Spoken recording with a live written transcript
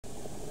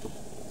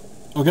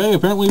Okay,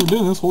 apparently we're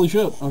doing this. Holy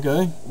shit.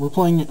 Okay, we're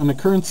playing an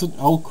Occurrence at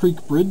Owl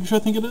Creek Bridge, I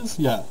think it is?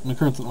 Yeah, an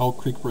Occurrence at Owl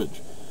Creek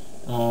Bridge.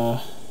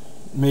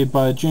 Made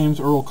by James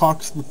Earl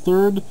Cox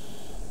III.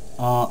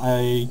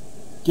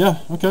 Yeah,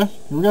 okay,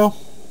 here we go.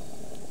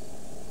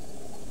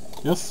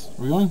 Yes,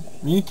 are we going?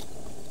 Me?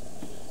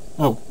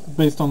 Oh,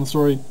 based on the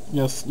story.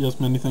 Yes,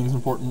 many things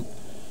important.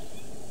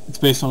 It's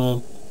based on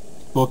a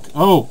book.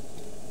 Oh!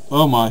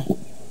 Oh my.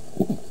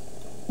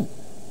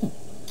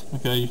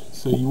 Okay,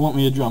 so you want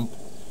me to jump.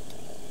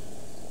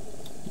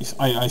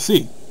 I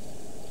see.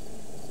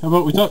 How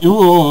about we talk?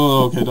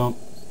 Ooh, okay, don't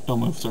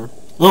move, sir.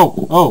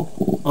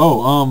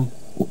 Can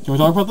we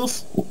talk about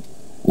this?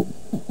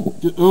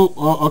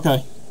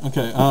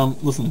 Okay,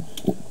 listen,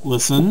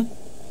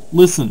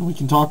 we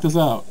can talk this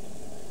out.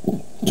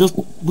 Just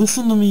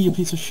listen to me, you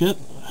piece of shit.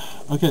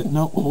 Okay,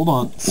 no, hold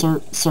on.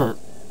 Sir,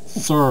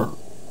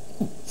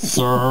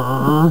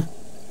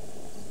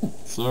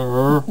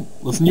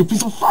 listen, you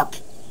piece of fuck!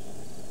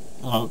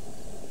 Hello?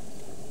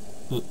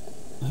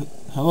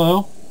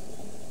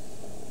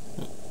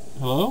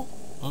 Hello?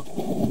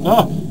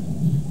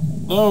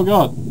 Oh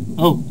god.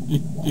 Oh,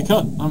 you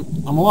cut.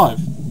 I'm alive.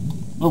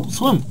 Oh,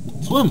 swim!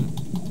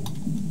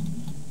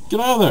 Get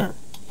out of there!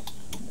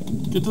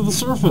 Get to the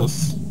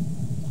surface!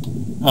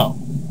 Oh.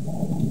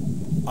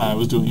 I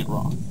was doing it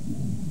wrong.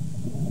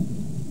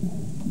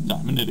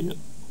 I'm an idiot.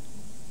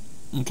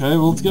 Okay,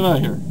 well, let's get out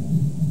of here.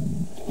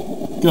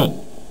 Good.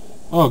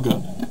 Oh,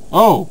 good.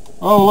 Oh,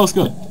 less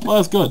good.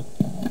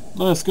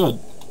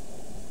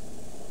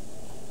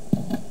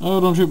 Oh,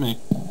 don't shoot me.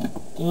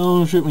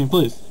 Don't shoot me,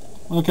 please.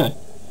 Okay.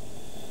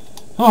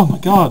 Oh my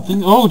god.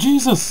 Oh,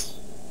 Jesus!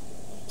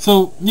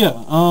 So, yeah,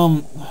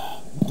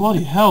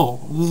 bloody hell.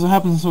 This is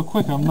happening so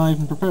quick, I'm not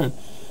even prepared.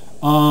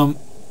 I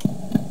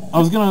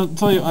was gonna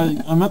tell you,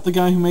 I met the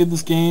guy who made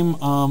this game,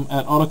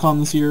 at AutoCon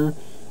this year.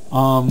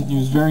 He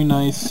was very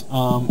nice,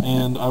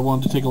 and I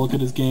wanted to take a look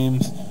at his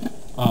games.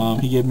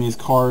 He gave me his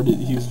card.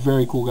 He was a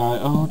very cool guy.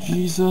 Oh,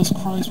 Jesus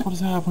Christ, what is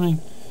happening?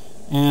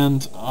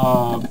 And,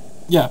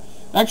 yeah.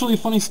 Actually,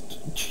 funny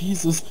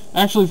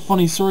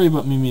story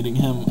about me meeting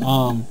him.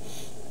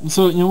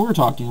 So, you know, we were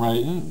talking,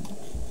 right? And,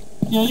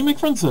 you know, you make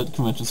friends at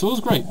conventions, so it was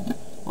great.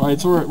 Right,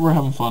 so we're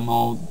having fun,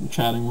 all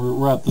chatting.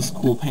 We're at this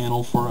cool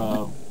panel for,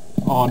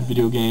 odd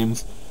video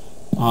games.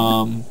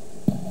 And,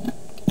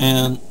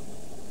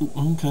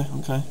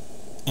 okay.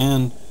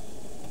 And,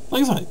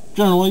 like I said,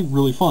 generally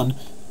really fun.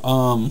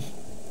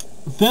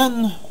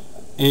 Then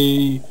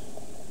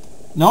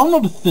now I'm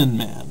not a thin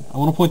man. I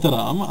want to point that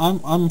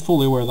out. I'm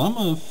fully aware that I'm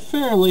a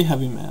fairly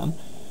heavy man.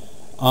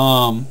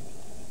 Oh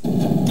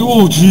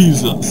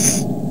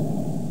Jesus.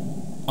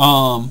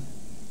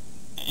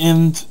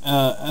 And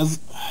as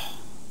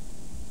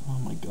oh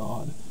my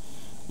god.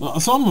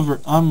 So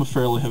I'm a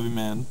fairly heavy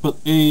man, but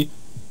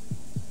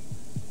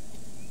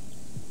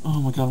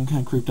oh my god, I'm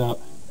kind of creeped out.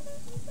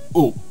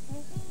 Oh.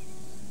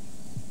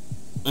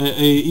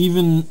 A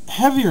even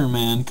heavier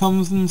man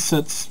comes and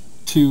sits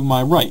to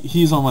my right.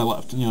 He's on my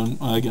left. You know,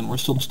 again, we're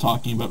still just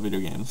talking about video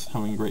games,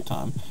 having a great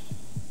time.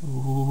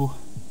 Oh.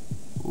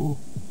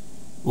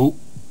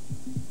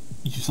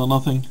 You saw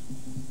nothing?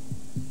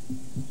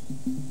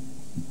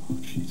 Oh,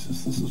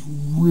 Jesus, this is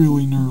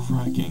really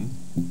nerve-wracking.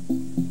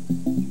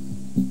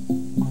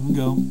 Let me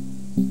go.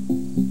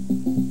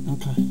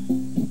 Okay.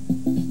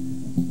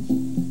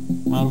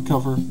 I'm out of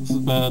cover. This is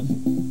bad.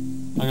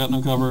 I got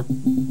no cover.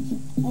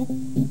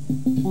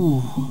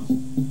 Ooh.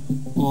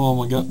 Oh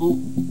my god. Ooh.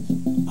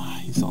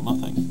 He saw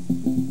nothing.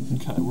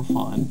 Okay, we're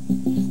fine.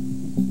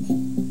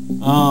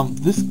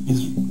 This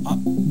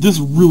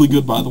is really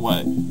good, by the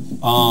way.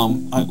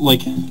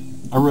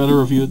 I read a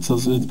review, it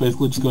says it's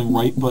basically just going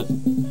right, but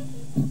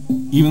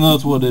even though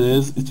that's what it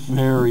is, it's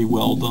very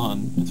well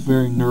done. It's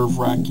very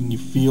nerve-wracking. You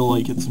feel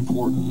like it's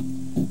important.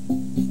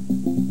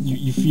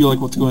 You feel like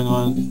what's going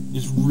on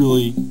is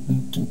really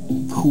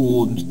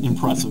cool and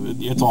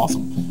impressive. It's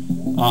awesome.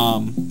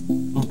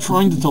 I'm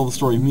trying to tell the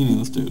story of meeting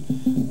this dude.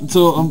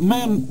 So a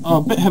man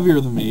a bit heavier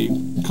than me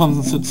comes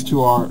and sits to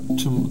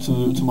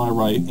my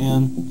right,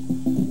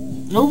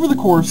 and over the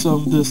course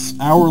of this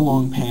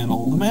hour-long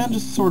panel, the man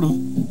just sort of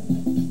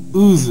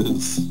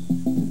oozes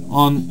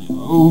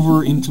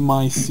over into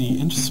my seat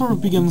and just sort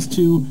of begins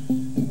to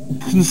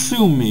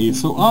consume me.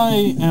 So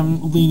I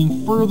am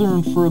leaning further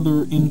and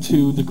further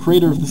into the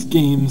creator of this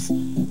game's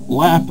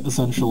lap,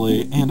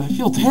 essentially, and I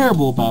feel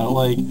terrible about it.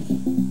 Like,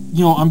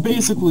 you know, I'm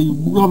basically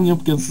rubbing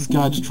up against this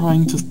guy, just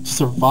trying to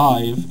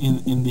survive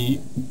in the,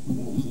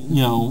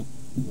 you know,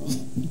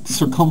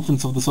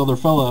 circumference of this other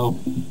fellow.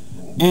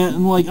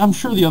 And, like, I'm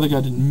sure the other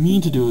guy didn't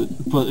mean to do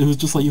it, but it was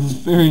just, like, it was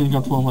very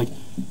uncomfortable. I'm like,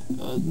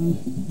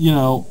 you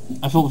know,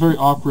 I felt very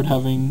awkward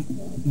having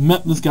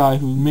met this guy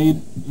who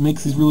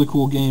makes these really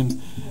cool games,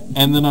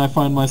 and then I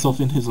find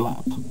myself in his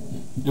lap.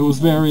 It was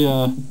very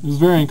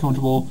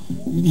uncomfortable.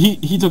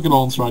 He took it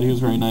all in stride. He was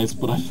very nice,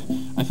 but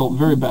I felt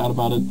very bad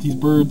about it. These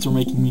birds are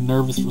making me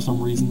nervous for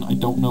some reason. I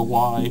don't know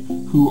why.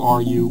 Who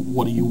are you?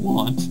 What do you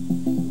want?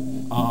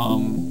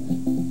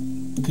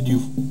 Could you...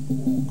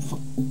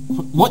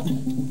 What?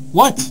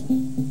 What?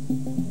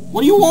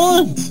 What do you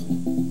want?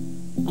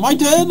 Am I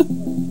dead?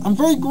 I'm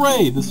very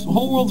gray. This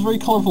whole world's very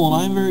colorful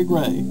and I am very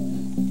gray.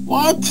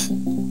 What?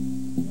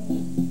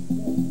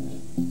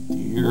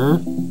 Dear?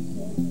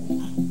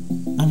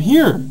 I'm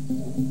here.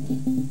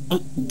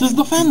 This is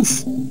the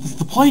fence. This is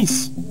the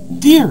place.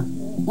 Dear,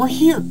 we're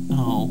here.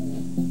 Oh.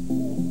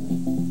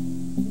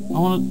 I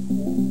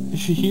wanna... Is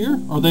she here?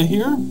 Are they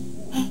here?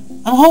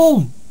 I'm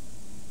home!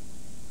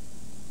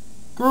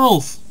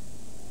 Girls!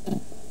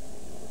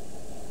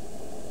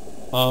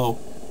 Oh.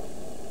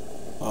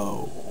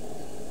 Oh.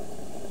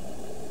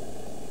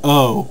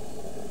 Oh.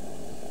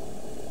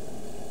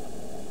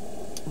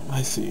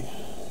 I see.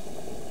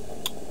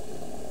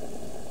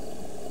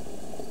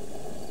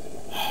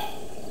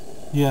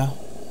 Yeah.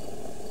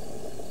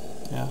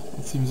 Yeah,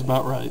 that seems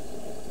about right.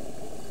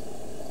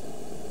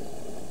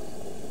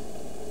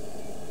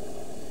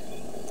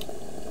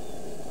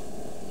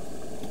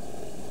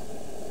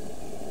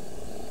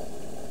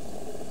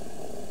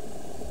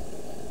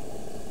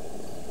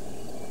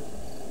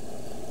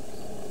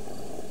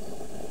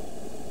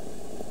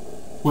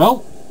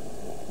 Well,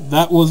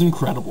 that was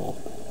incredible.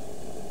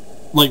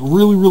 Like,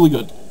 really, really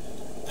good.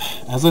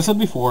 As I said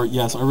before,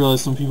 yes, I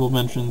realize some people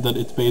mentioned that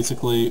it's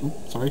basically...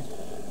 Oops, sorry.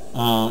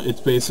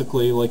 It's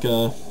basically like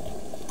a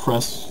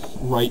press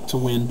right to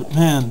win, but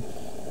man,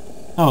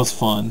 that was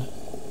fun.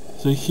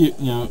 So here,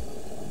 you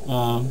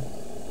know,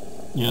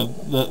 yeah,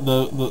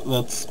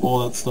 that's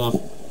all that stuff.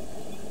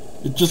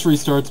 It just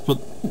restarts,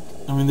 but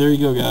I mean, there you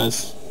go,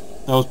 guys.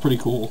 That was pretty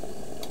cool.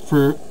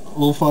 For a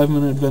little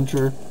 5-minute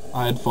adventure,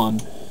 I had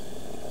fun.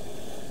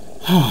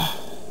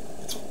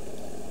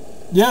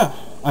 Yeah,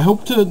 I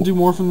hope to do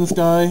more from this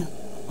guy,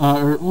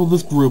 or well,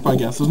 this group, I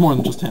guess. There's more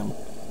than just him.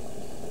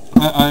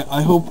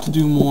 I hope to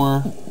do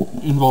more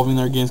involving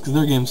their games, because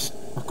their games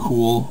are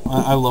cool.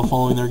 I love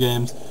following their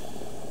games.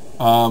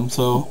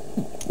 So,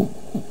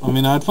 I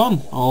mean, I had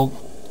fun. I'll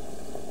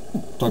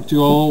talk to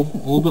you all a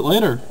little bit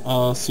later.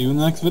 See you in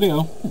the next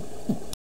video.